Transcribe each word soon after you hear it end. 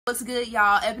What's good,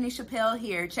 y'all? Ebony Chappelle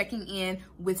here, checking in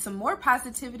with some more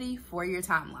positivity for your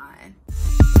timeline.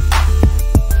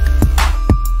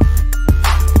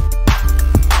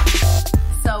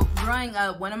 So growing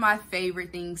up, one of my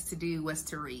favorite things to do was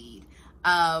to read.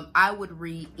 I would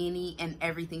read any and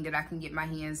everything that I can get my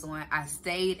hands on. I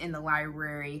stayed in the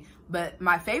library, but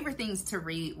my favorite things to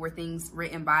read were things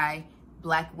written by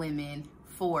Black women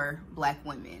for Black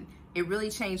women. It really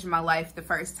changed my life the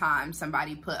first time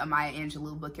somebody put a Maya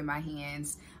Angelou book in my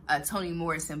hands, a Toni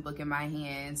Morrison book in my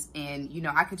hands, and you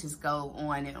know, I could just go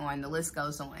on and on, the list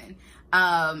goes on.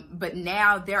 But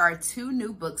now there are two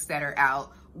new books that are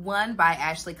out, one by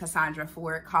Ashley Cassandra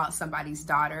Ford called Somebody's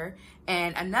Daughter,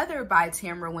 and another by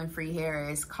Tamara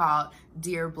Winfrey-Harris called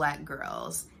Dear Black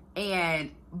Girls.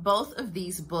 And both of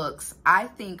these books I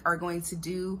think are going to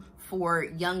do for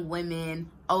young women,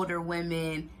 older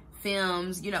women,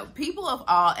 films, you know, people of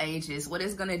all ages. What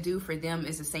it's gonna do for them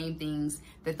is the same things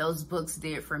that those books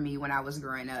did for me when I was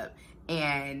growing up.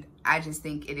 And I just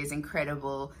think it is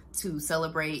incredible to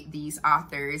celebrate these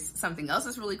authors. Something else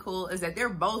that's really cool is that they're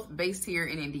both based here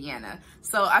in Indiana.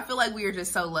 So I feel like we are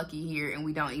just so lucky here and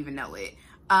we don't even know it.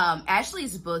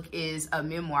 Ashley's book is a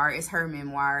memoir, it's her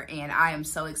memoir, and I am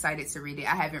so excited to read it.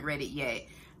 I haven't read it yet.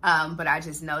 But I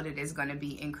just know that it's going to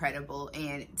be incredible.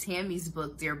 And Tami's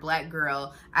book, Dear Black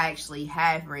Girl, I actually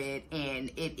have read,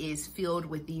 and it is filled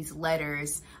with these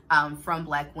letters from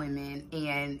Black women,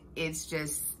 and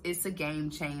it's a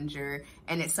game changer,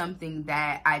 and it's something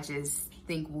that I just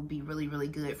think will be really, really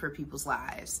good for people's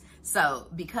lives. So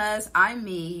because I'm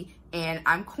me and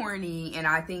I'm corny and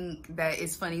I think that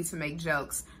it's funny to make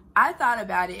jokes, I thought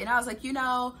about it and I was like, you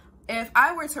know, if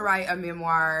I were to write a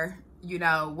memoir, you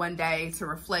know, one day to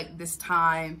reflect this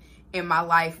time in my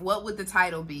life, what would the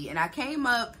title be? And I came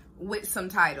up with some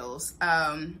titles.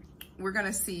 We're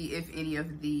gonna see if any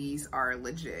of these are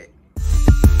legit.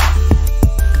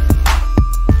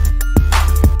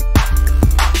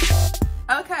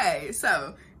 Okay,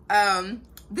 so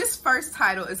this first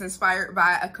title is inspired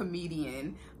by a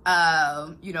comedian,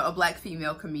 you know, a Black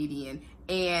female comedian.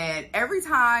 And every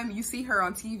time you see her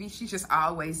on TV, she's just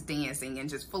always dancing and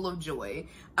just full of joy.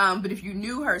 But if you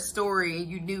knew her story and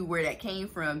you knew where that came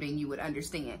from, then you would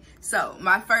understand. So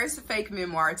my first fake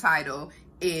memoir title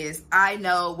is I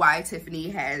Know Why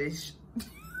Tiffany Haddish.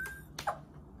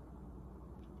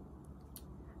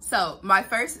 So my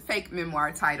first fake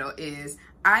memoir title is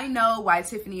I Know Why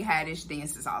Tiffany Haddish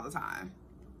Dances All the Time.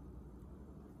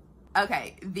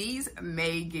 Okay, these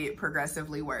may get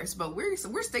progressively worse, but we're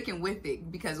sticking with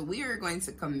it because we are going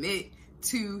to commit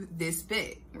to this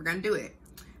bit. We're gonna do it.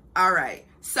 All right,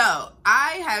 so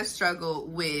I have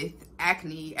struggled with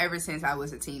acne ever since I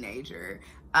was a teenager.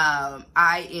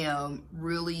 I am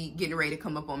really getting ready to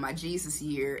come up on my Jesus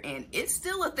year, and it's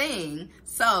still a thing.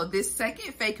 So this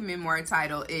second fake memoir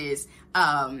title is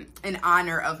in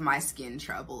honor of my skin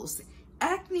troubles.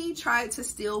 Acne tried to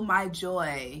steal my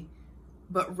joy,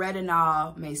 but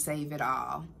retinol may save it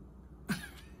all.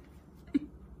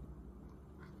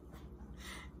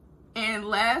 And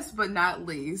last but not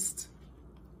least,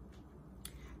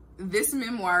 this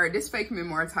fake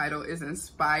memoir title is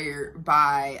inspired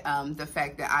by the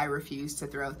fact that I refuse to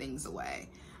throw things away.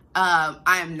 I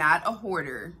am not a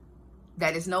hoarder.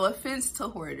 That is no offense to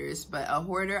hoarders, but a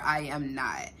hoarder I am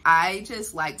not. I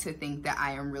just like to think that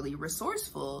I am really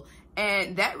resourceful,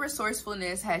 and that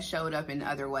resourcefulness has showed up in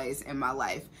other ways in my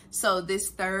life. So this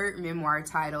third memoir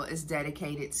title is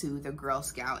dedicated to the Girl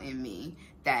Scout in me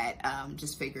that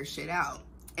just figures shit out.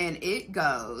 And it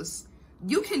goes,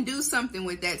 you can do something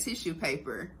with that tissue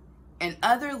paper, and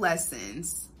other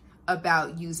lessons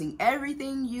about using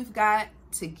everything you've got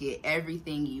to get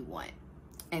everything you want.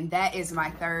 And that is my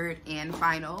third and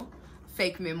final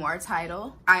fake memoir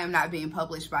title. I am not being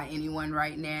published by anyone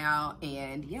right now,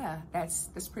 and yeah, that's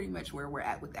pretty much where we're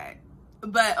at with that.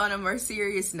 But on a more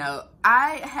serious note,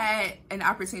 I had an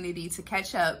opportunity to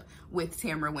catch up with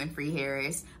Tamara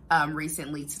Winfrey-Harris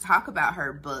recently to talk about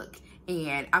her book,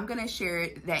 and I'm gonna share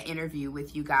that interview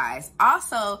with you guys.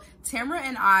 Also, Tamara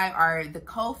and I are the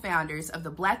co-founders of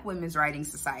the Black Women's Writing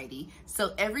Society.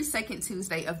 So every second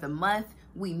Tuesday of the month,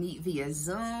 we meet via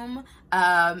Zoom,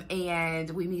 and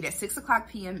we meet at 6:00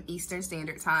 p.m. Eastern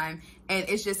Standard Time, and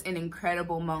it's just an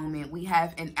incredible moment. We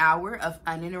have an hour of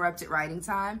uninterrupted writing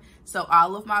time, so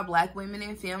all of my Black women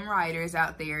and femme writers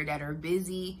out there that are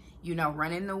busy, you know,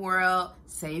 running the world,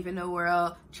 saving the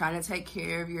world, trying to take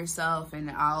care of yourself and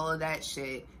all of that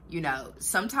shit, you know,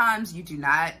 sometimes you do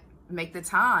not make the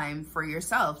time for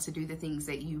yourself to do the things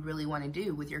that you really want to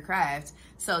do with your craft.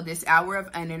 So this hour of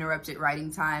uninterrupted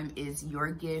writing time is your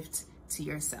gift to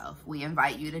yourself. We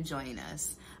invite you to join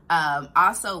us.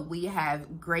 Also, we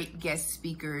have great guest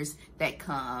speakers that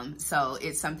come, so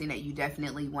it's something that you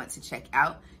definitely want to check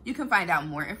out. You can find out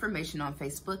more information on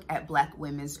Facebook at Black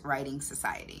Women's Writing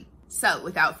Society. So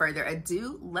without further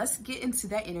ado, let's get into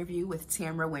that interview with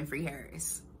Tamara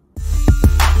Winfrey-Harris.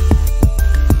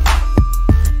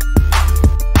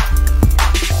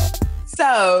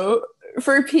 So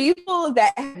for people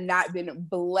that have not been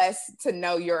blessed to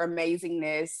know your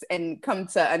amazingness and come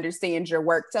to understand your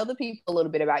work, tell the people a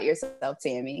little bit about yourself,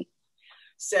 Tami.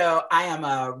 So I am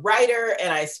a writer,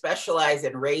 and I specialize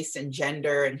in race and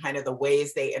gender and kind of the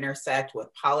ways they intersect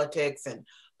with politics and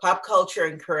pop culture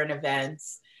and current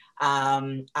events.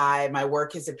 My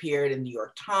work has appeared in the New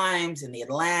York Times, in the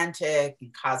Atlantic,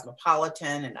 and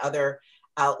Cosmopolitan, and other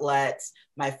outlets.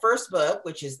 My first book,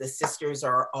 which is The Sisters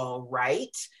Are All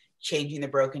Right, Changing the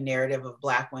Broken Narrative of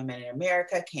Black Women in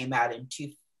America, came out in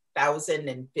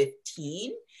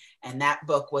 2015. And that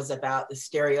book was about the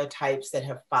stereotypes that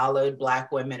have followed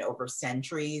Black women over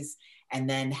centuries, and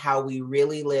then how we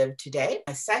really live today.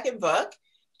 My second book,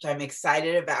 which I'm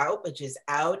excited about, which is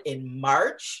out in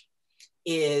March,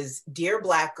 is Dear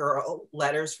Black Girl,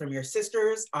 Letters from Your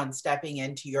Sisters on Stepping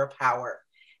into Your Power.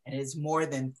 And it is more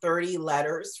than 30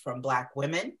 letters from Black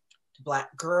women to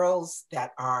Black girls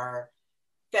that are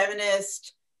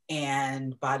feminist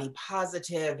and body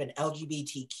positive and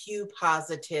LGBTQ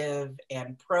positive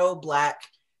and pro-Black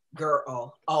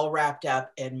girl, all wrapped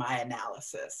up in my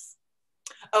analysis.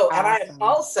 Oh, and Awesome. I'm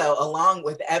also, along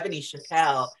with Ebony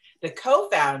Chappelle, the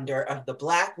co-founder of the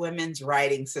Black Women's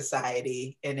Writing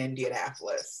Society in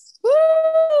Indianapolis.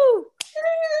 Woo!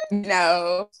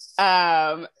 No,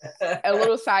 a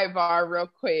little sidebar real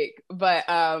quick, but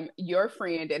your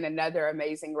friend and another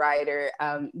amazing writer,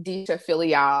 Disha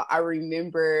Filial,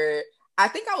 I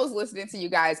think I was listening to you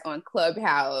guys on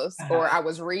Clubhouse, or I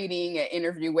was reading an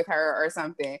interview with her or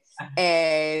something,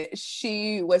 and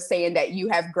she was saying that you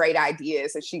have great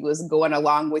ideas, and she was going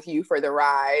along with you for the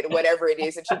ride, whatever it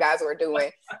is that you guys were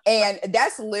doing. And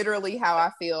that's literally how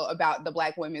I feel about the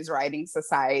Black Women's Writing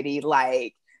Society.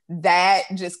 Like, that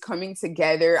just coming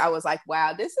together, I was like,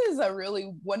 wow, this is a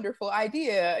really wonderful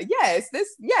idea. Yes,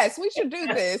 we should do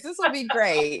this. This will be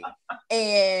great.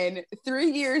 And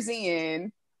 3 years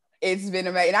in, it's been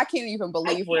amazing. I can't even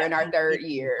believe we're in our third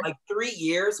year. Like 3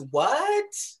 years?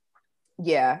 What?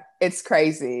 Yeah, it's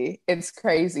crazy. It's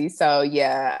crazy. So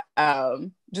yeah,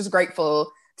 just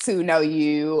grateful to know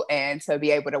you and to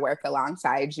be able to work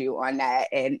alongside you on that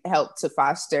and help to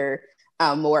foster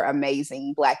more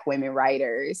amazing Black women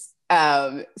writers.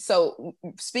 So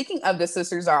speaking of The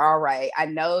Sisters Are All Right, I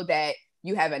know that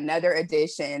you have another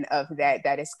edition of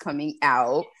that is coming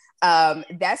out.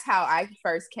 That's how I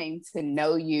first came to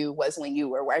know you, was when you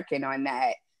were working on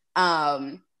that.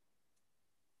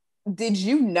 Did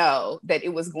you know that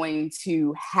it was going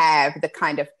to have the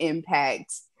kind of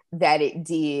impact that it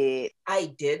did?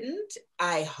 I didn't.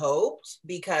 I hoped,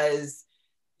 because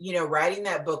writing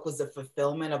that book was a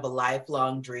fulfillment of a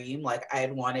lifelong dream. Like, I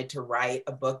had wanted to write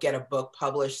a book, get a book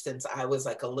published since I was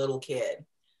like a little kid.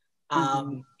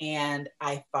 And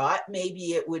I thought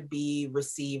maybe it would be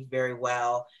received very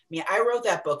well. I mean, I wrote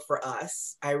that book for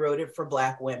us. I wrote it for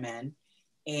Black women.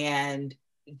 And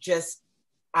just,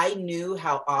 I knew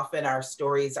how often our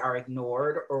stories are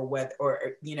ignored, or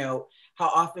how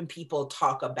often people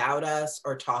talk about us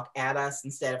or talk at us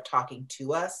instead of talking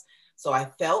to us. So I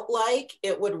felt like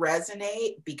it would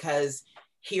resonate, because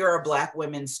here are Black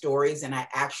women's stories, and I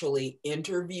actually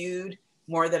interviewed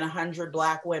more than 100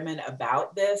 Black women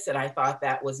about this, and I thought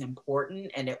that was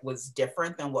important, and it was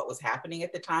different than what was happening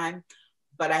at the time,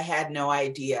 but I had no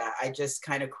idea. I just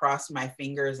kind of crossed my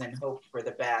fingers and hoped for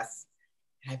the best.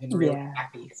 I've been really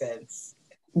happy since.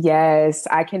 Yes,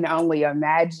 I can only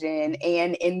imagine.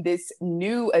 And in this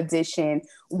new edition,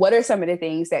 what are some of the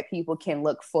things that people can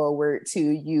look forward to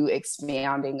you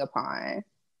expounding upon?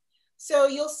 So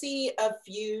you'll see a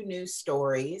few new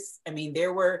stories. I mean,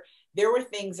 there were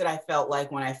things that I felt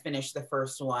like when I finished the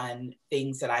first one,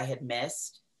 things that I had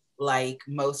missed. Like,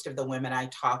 most of the women I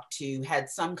talked to had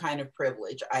some kind of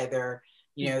privilege, either,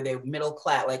 they were middle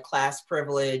class, like class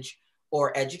privilege,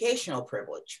 or educational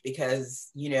privilege,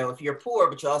 because, if you're poor,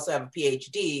 but you also have a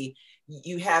PhD,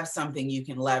 you have something you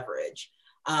can leverage.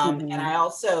 And I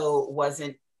also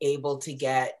wasn't able to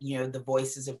get, the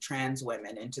voices of trans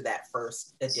women into that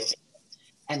first edition.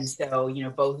 And so,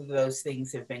 both of those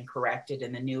things have been corrected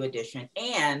in the new edition.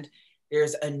 And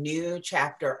there's a new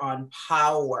chapter on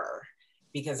power,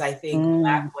 because I think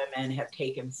Black women have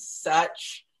taken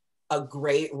such a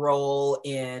great role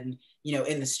in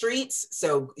the streets.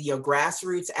 So,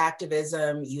 grassroots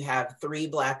activism. You have 3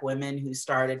 Black women who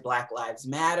started Black Lives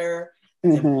Matter.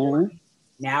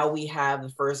 Now we have the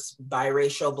first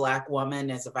biracial Black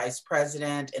woman as a vice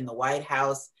president in the White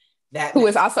House. Who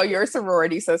is also your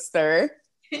sorority sister.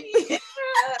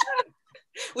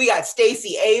 We got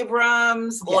Stacey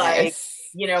Abrams,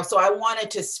 Yes. so I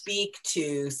wanted to speak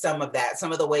to some of that,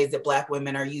 some of the ways that Black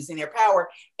women are using their power,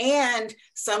 and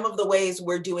some of the ways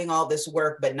we're doing all this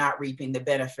work but not reaping the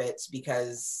benefits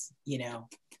because,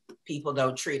 people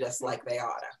don't treat us like they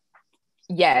oughta.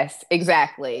 Yes,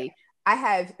 exactly. I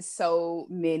have so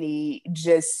many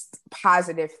just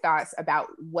positive thoughts about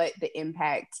what the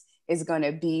impact is going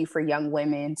to be for young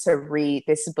women to read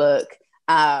this book.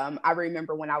 I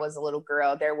remember when I was a little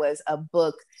girl, there was a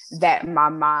book that my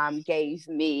mom gave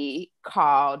me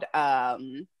called, oh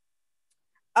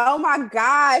my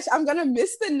gosh, I'm going to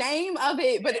miss the name of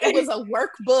it, but it was a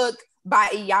workbook by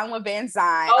Iyanla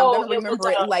Vanzant. I'm going to remember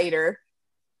it later.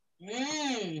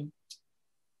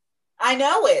 I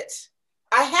know it.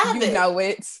 I have it. You know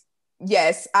it.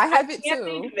 Yes, I have it too.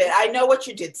 Think of it. I know what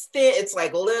you did. It's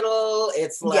like little.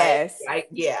 It's like,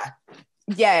 yes.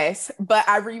 Yes, but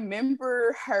I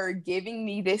remember her giving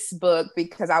me this book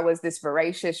because I was this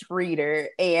voracious reader,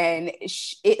 and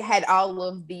it had all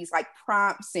of these like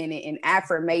prompts in it and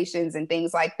affirmations and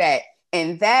things like that.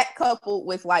 And that coupled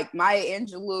with like Maya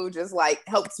Angelou just like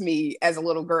helped me as a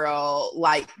little girl,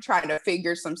 like trying to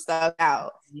figure some stuff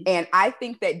out. Mm-hmm. And I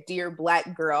think that Dear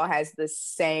Black Girl has the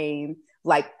same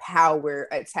like power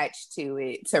attached to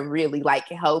it to really like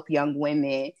help young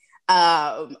women.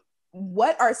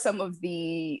 What are some of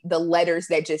the letters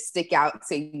that just stick out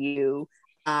to you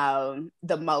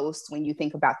the most when you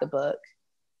think about the book?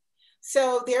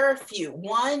 So there are a few.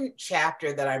 One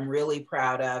chapter that I'm really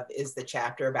proud of is the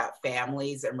chapter about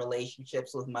families and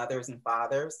relationships with mothers and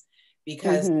fathers,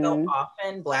 because so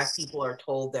often Black people are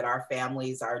told that our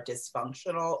families are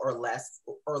dysfunctional or less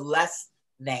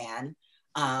than.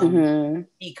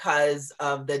 Because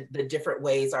of the different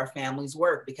ways our families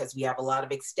work, because we have a lot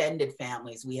of extended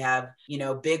families. We have,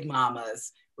 big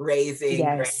mamas raising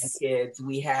grandkids.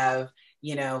 We have,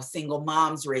 single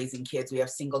moms raising kids. We have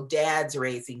single dads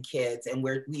raising kids. And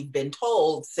we've been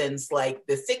told since like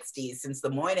the 60s, since the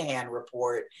Moynihan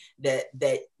report, that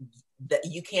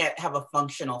you can't have a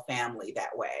functional family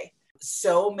that way.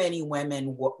 So many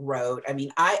women wrote. I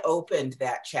mean, I opened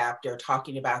that chapter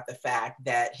talking about the fact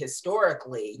that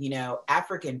historically,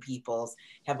 African peoples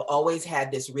have always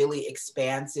had this really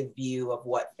expansive view of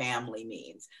what family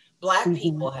means. Black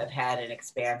people have had an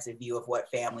expansive view of what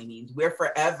family means. We're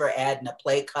forever adding a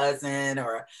play cousin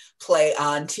or a play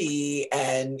auntie.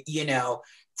 And,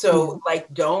 so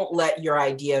like, don't let your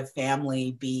idea of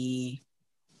family be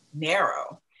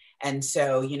narrow. And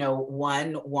so,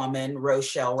 one woman,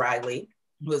 Rochelle Riley,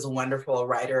 who was a wonderful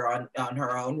writer on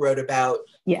her own, wrote about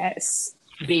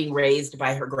being raised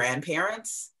by her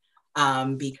grandparents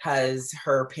because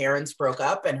her parents broke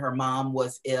up and her mom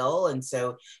was ill. And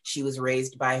so she was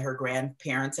raised by her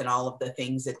grandparents and all of the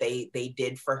things that they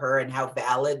did for her and how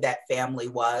valid that family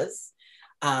was.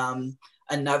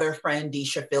 Another friend,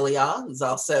 Disha Philyaw, who's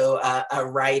also a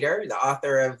writer, the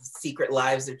author of Secret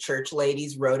Lives of Church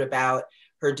Ladies, wrote about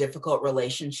her difficult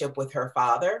relationship with her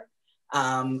father,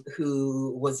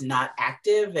 who was not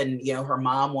active. And, her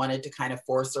mom wanted to kind of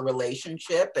force a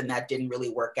relationship, and that didn't really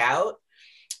work out.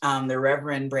 The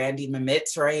Reverend Brandy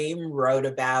Mimitzraim wrote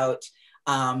about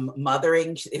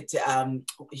mothering.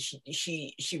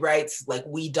 She writes like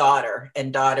 "we daughter,"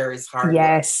 and daughter is hard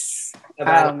work.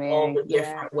 About all the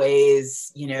different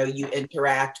ways, you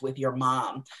interact with your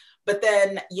mom. But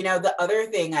then, the other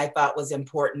thing I thought was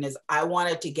important is I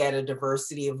wanted to get a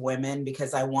diversity of women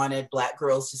because I wanted Black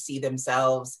girls to see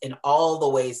themselves in all the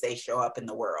ways they show up in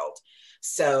the world.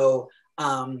 So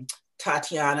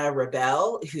Tatiana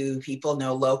Rebel, who people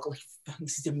know locally,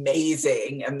 she's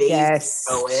amazing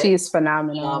poet. She's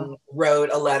phenomenal.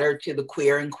 Wrote a letter to the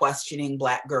queer and questioning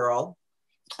Black girl.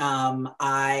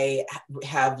 I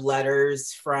have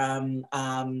letters from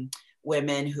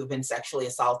women who've been sexually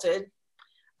assaulted.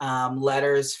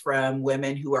 Letters from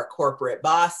women who are corporate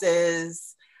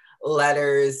bosses, a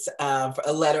letter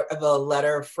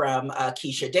from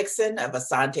Keisha Dixon of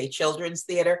Asante Children's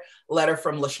Theater, letter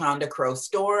from LaShonda Crow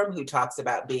Storm, who talks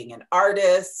about being an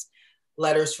artist,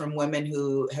 letters from women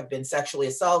who have been sexually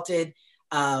assaulted,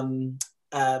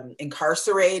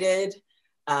 incarcerated,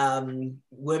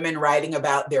 women writing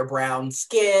about their brown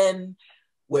skin,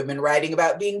 women writing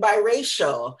about being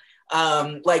biracial.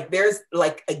 There's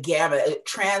like a gamut, a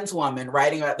trans woman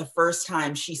writing about the first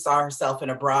time she saw herself in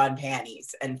a bra and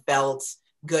panties and felt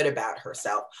good about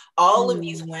herself. All of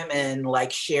these women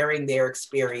like sharing their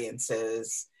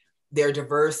experiences, their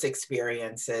diverse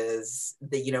experiences,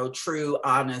 the, true,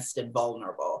 honest, and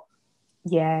vulnerable.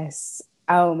 Yes.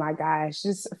 Oh my gosh,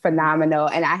 just phenomenal.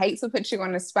 And I hate to put you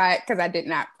on the spot because I did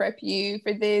not prep you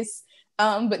for this.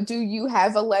 But do you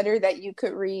have a letter that you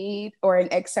could read or an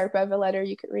excerpt of a letter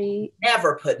you could read?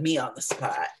 Never put me on the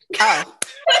spot. Oh,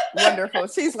 wonderful.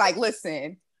 She's like,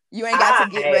 listen, you ain't got to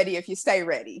get ready if you stay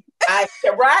ready.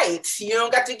 Right. You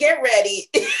don't got to get ready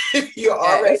if you're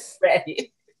already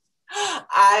ready.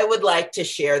 I would like to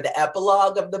share the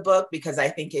epilogue of the book because I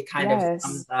think it kind of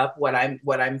sums up what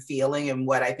I'm feeling and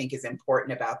what I think is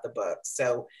important about the book.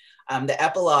 So the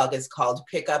epilogue is called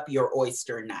Pick Up Your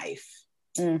Oyster Knife.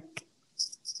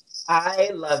 I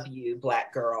love you,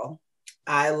 Black girl.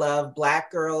 I love Black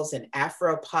girls in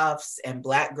Afro puffs and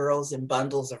Black girls in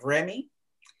bundles of Remy.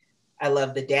 I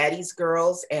love the daddy's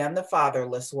girls and the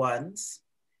fatherless ones.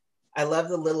 I love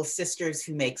the little sisters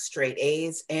who make straight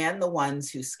A's and the ones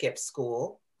who skip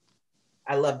school.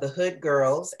 I love the hood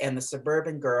girls and the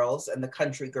suburban girls and the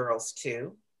country girls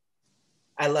too.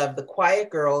 I love the quiet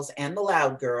girls and the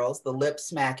loud girls, the lip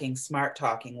smacking, smart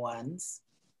talking ones.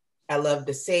 I love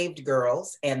the saved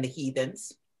girls and the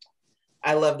heathens.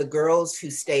 I love the girls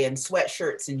who stay in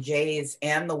sweatshirts and J's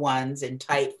and the ones in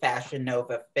tight Fashion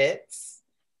Nova fits.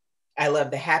 I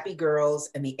love the happy girls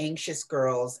and the anxious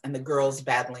girls and the girls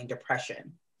battling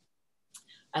depression.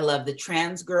 I love the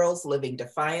trans girls living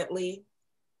defiantly.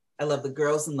 I love the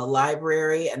girls in the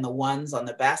library and the ones on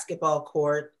the basketball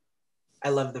court. I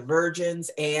love the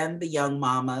virgins and the young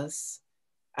mamas.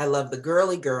 I love the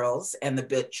girly girls and the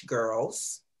bitch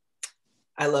girls.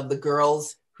 I love the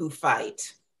girls who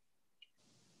fight.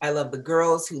 I love the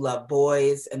girls who love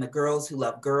boys and the girls who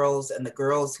love girls and the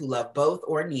girls who love both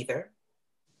or neither.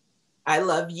 I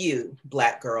love you,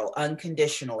 Black girl,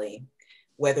 unconditionally,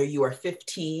 whether you are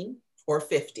 15 or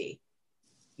 50.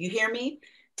 You hear me?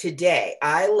 Today,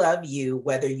 I love you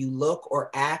whether you look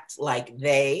or act like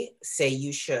they say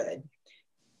you should.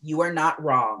 You are not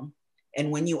wrong. And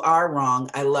when you are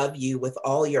wrong, I love you with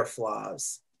all your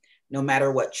flaws, no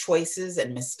matter what choices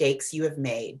and mistakes you have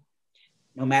made,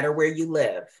 no matter where you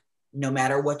live, no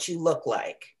matter what you look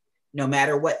like, no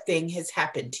matter what thing has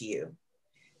happened to you.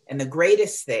 And the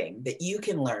greatest thing that you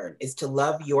can learn is to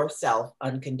love yourself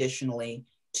unconditionally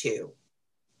too.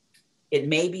 It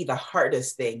may be the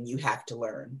hardest thing you have to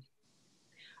learn.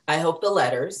 I hope the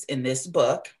letters in this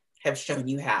book have shown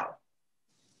you how.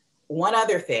 One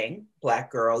other thing,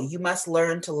 Black girl, you must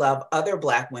learn to love other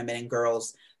Black women and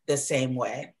girls the same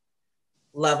way.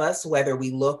 Love us whether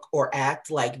we look or act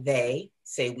like they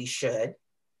say we should.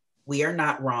 We are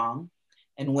not wrong.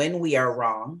 And when we are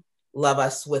wrong, love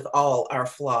us with all our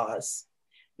flaws.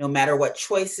 No matter what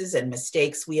choices and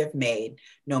mistakes we have made,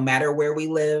 no matter where we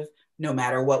live, no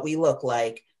matter what we look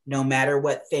like, no matter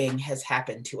what thing has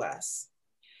happened to us.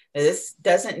 Now, this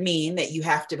doesn't mean that you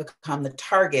have to become the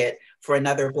target for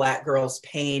another Black girl's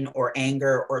pain or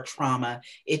anger or trauma.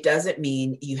 It doesn't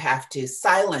mean you have to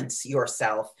silence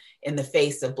yourself in the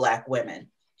face of Black women.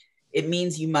 It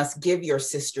means you must give your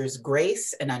sisters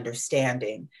grace and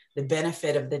understanding, the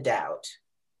benefit of the doubt.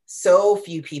 So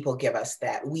few people give us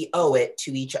that. We owe it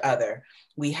to each other.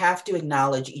 We have to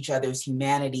acknowledge each other's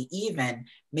humanity, even,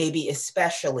 maybe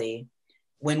especially,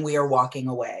 when we are walking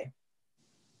away.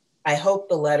 I hope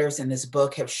the letters in this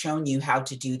book have shown you how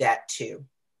to do that too.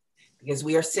 Because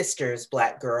we are sisters,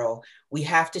 Black girl. We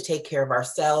have to take care of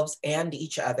ourselves and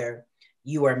each other.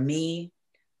 You are me,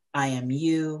 I am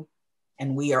you,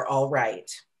 and we are all right.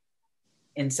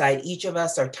 Inside each of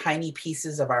us are tiny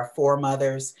pieces of our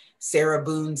foremothers, Sarah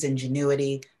Boone's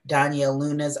ingenuity, Danya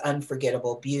Luna's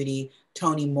unforgettable beauty,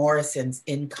 Toni Morrison's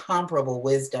incomparable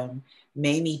wisdom,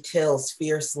 Mamie Till's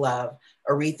fierce love,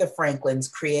 Aretha Franklin's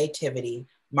creativity,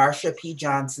 Marsha P.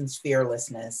 Johnson's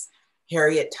fearlessness,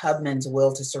 Harriet Tubman's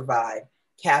will to survive,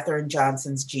 Katherine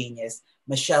Johnson's genius,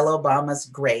 Michelle Obama's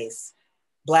grace.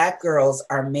 Black girls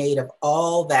are made of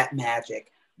all that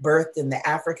magic, birthed in the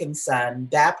African sun,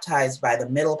 baptized by the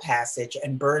Middle Passage,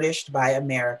 and burnished by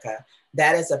America.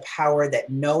 That is a power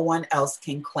that no one else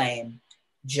can claim,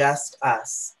 just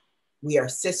us. We are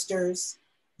sisters,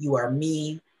 you are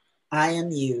me, I am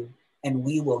you, and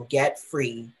we will get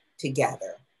free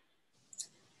together.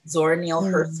 Zora Neale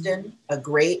Hurston, a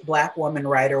great Black woman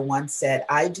writer, once said,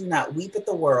 I do not weep at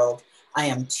the world. I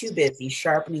am too busy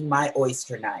sharpening my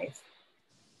oyster knife.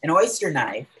 An oyster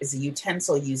knife is a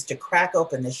utensil used to crack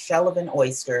open the shell of an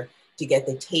oyster to get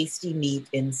the tasty meat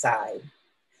inside.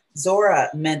 Zora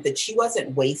meant that she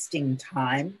wasn't wasting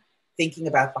time thinking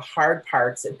about the hard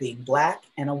parts of being Black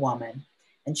and a woman,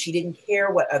 and she didn't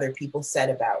care what other people said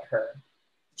about her.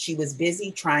 She was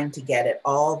busy trying to get at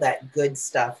all that good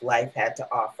stuff life had to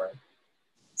offer.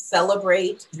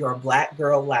 Celebrate your Black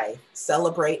girl life.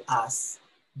 Celebrate us.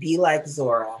 Be like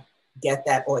Zora. get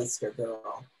that oyster,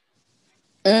 girl.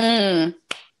 Mm.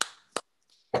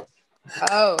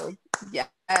 Oh,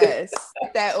 yes.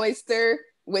 That oyster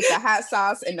with the hot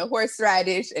sauce and the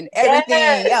horseradish and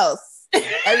everything else.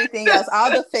 Everything else,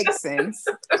 all the fixings.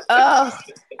 Oh,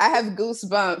 I have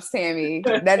goosebumps, Tammy.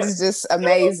 That is just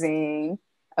amazing.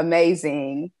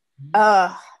 Amazing.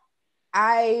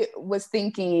 I was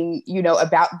thinking,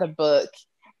 about the book,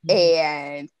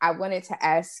 and I wanted to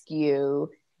ask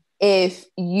you if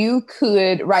you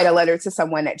could write a letter to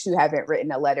someone that you haven't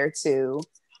written a letter to,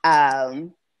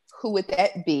 who would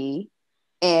that be?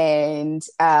 And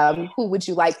who would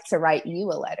you like to write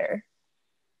you a letter?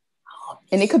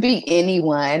 And it could be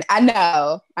anyone. I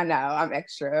know, I'm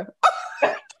extra.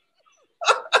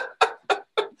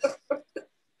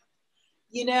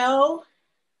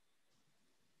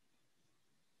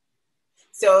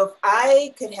 So if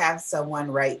I could have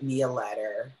someone write me a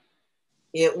letter,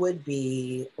 it would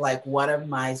be like one of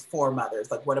my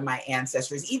foremothers, like one of my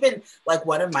ancestors, even like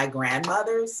one of my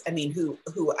grandmothers. I mean, who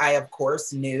I of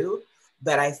course knew,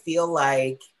 but I feel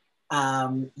like,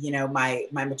 my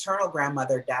maternal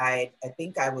grandmother died. I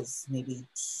think I was maybe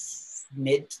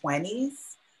mid-20s,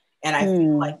 and I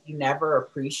feel like you never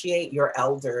appreciate your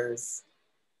elders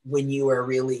when you were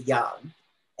really young.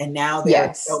 And now there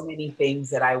are so many things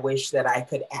that I wish that I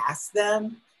could ask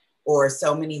them, or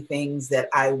so many things that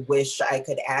I wish I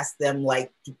could ask them,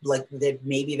 like that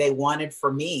maybe they wanted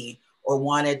for me or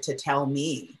wanted to tell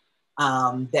me,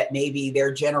 that maybe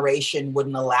their generation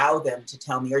wouldn't allow them to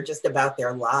tell me, or just about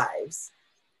their lives.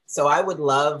 So I would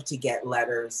love to get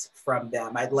letters from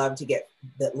them. I'd love to get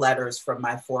the letters from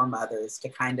my foremothers to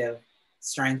kind of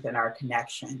strengthen our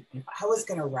connection. If I was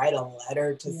going to write a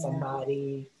letter to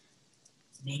somebody,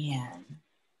 man,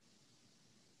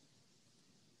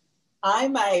 I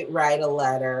might write a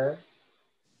letter.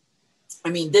 I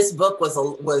mean, this book was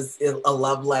a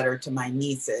love letter to my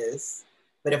nieces,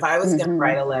 but if I was going to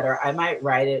write a letter, I might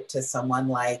write it to someone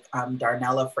like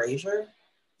Darnella Frazier,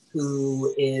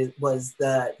 who was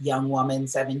the young woman,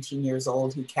 17 years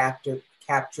old, who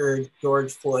captured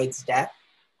George Floyd's death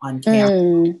on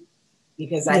camera.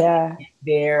 Because I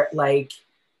think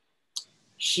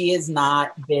she has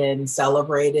not been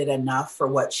celebrated enough for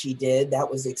what she did.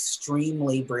 That was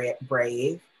extremely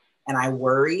brave. And I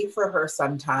worry for her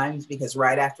sometimes, because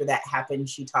right after that happened,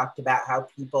 she talked about how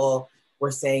people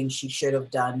were saying she should have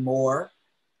done more,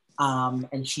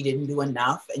 and she didn't do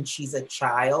enough. And she's a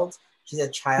child. She's a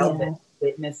child that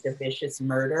witnessed a vicious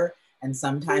murder. And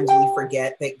sometimes we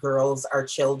forget that girls are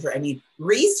children. I mean,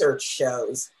 research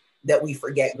shows that we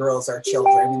forget girls are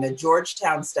children. I mean, the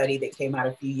Georgetown study that came out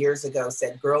a few years ago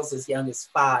said girls as young as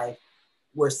 5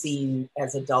 were seen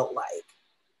as adult-like.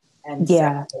 And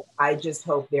so I just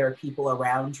hope there are people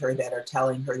around her that are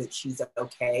telling her that she's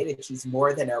okay, that she's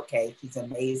more than okay, she's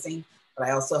amazing. But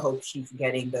I also hope she's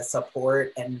getting the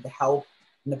support and the help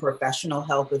and the professional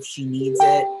help if she needs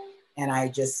it. And I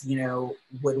just,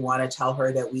 would want to tell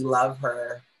her that we love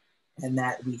her and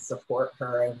that we support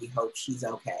her and we hope she's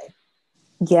okay.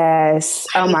 Yes.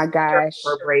 Oh my gosh.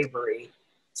 Her bravery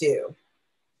too.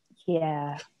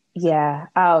 Yeah. Yeah.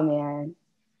 Oh man.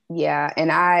 Yeah. And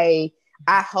I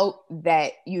hope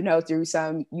that, through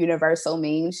some universal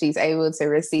means, she's able to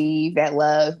receive that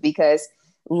love, because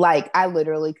I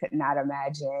literally could not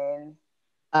imagine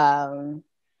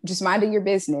just minding your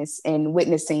business and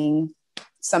witnessing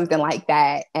something like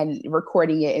that and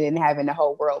recording it and then having the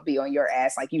whole world be on your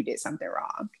ass like you did something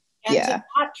wrong.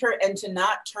 And to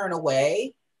not turn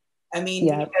away. I mean,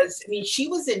 because she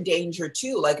was in danger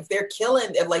too. Like if they're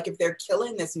killing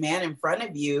this man in front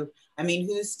of you, I mean,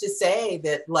 who's to say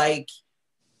that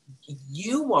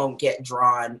you won't get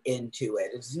drawn into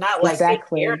it? It's not like they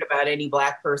cared about any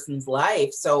Black person's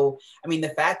life. So, I mean, the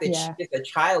fact that she, as a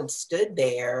child, stood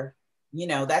there,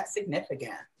 that's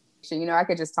significant. I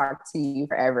could just talk to you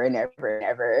forever and ever and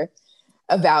ever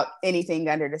about anything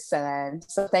under the sun.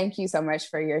 So thank you so much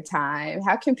for your time.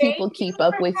 How can people keep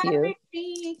up with you?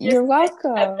 You're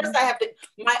welcome. First, I have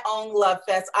my own love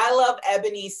fest. I love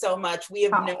Ebony so much. We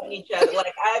have known each other.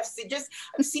 I've seen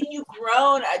you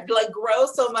grow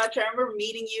so much. I remember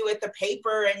meeting you at the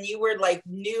paper, and you were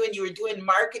new, and you were doing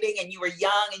marketing, and you were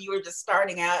young, and you were just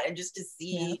starting out, and just to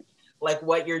see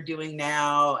what you're doing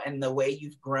now and the way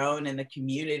you've grown in the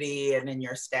community and in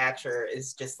your stature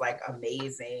is just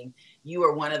amazing. You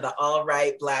are one of the all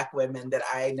right Black women that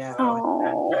I know. And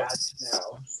I'm proud to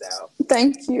know. So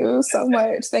thank you so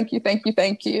much. Thank you.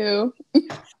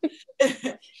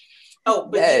 Oh,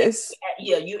 but yes.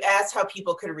 You asked how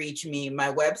people could reach me.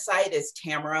 My website is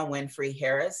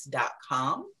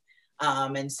tamarawinfreyharris.com.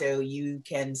 And so you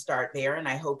can start there, and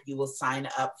I hope you will sign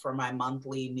up for my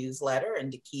monthly newsletter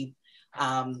and to keep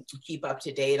keep up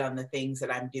to date on the things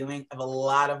that I'm doing. I have a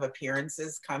lot of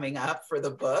appearances coming up for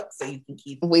the book, so you can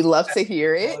keep. We love to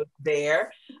hear it.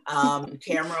 There.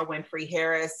 Tamara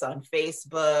Winfrey-Harris on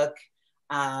Facebook.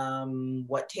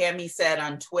 What Tami said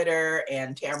on Twitter,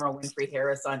 and Tamara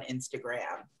Winfrey-Harris on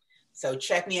Instagram. So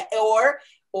check me out,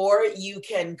 or you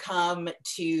can come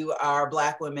to our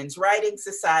Black Women's Writing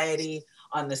Society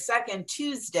on the second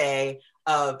Tuesday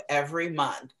of every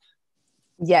month.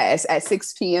 Yes, at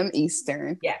 6 p.m.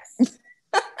 Eastern. Yes.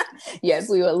 Yes,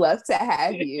 we would love to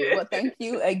have you. Well, thank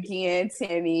you again,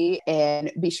 Tami,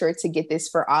 and be sure to get this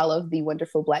for all of the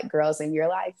wonderful Black girls in your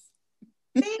life.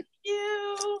 Thank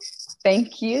you.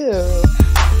 Thank you.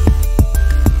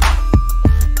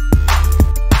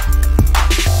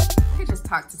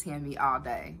 Talk to Tami all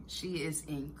day. She is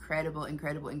incredible,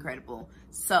 incredible, incredible.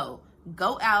 So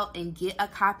go out and get a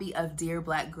copy of Dear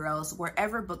Black Girls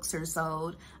wherever books are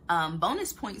sold.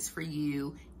 Bonus points for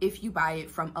you if you buy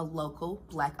it from a local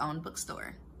Black-owned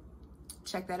bookstore.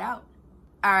 Check that out.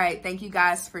 All right, thank you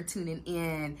guys for tuning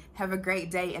in. Have a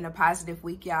great day and a positive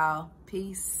week, y'all.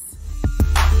 Peace.